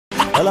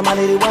All of my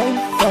ladies wine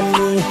for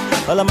me.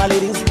 All of my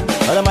ladies,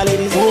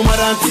 oh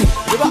Maranti,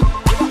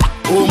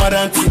 oh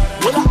Maranti.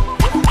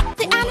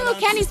 The annual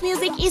Kennis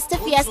Music Easter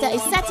Fiesta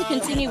is set to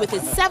continue with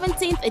its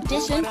 17th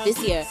edition this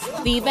year.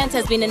 The event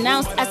has been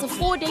announced as a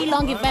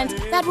 4-day-long event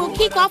that will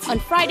kick off on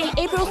Friday,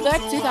 April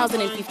 3rd,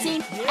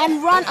 2015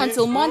 and run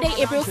until Monday,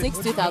 April 6,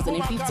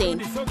 2015.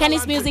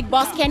 Kennis Music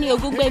boss Kenny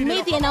Ogugbe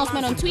made the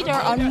announcement on Twitter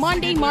on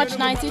Monday, March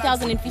 9,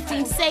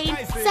 2015, saying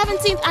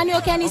 17th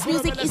annual Kennis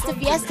Music Easter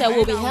Fiesta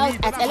will be held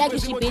at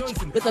Elegushi Beach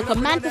with a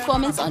command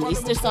performance on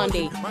Easter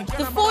Sunday.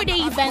 The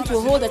 4-day event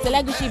will hold at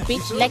Elegushi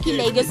Beach, Lekki,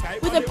 Lagos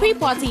with a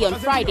pre-party on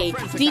Friday,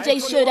 DJ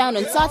showdown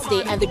on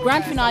Saturday and the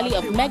grand finale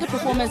of mega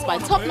performance by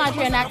top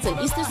Nigerian acts on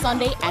Easter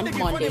Sunday and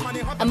Monday.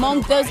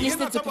 Among those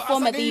listed to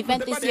perform at the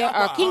event this year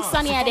are King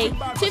Sunny Ade,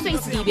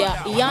 Two-Face Libya,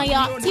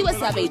 Iyanya, Tiwa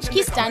Savage,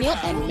 Kiss Daniel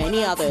and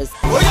many others.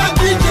 You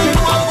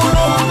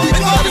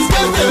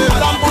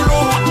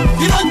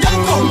don't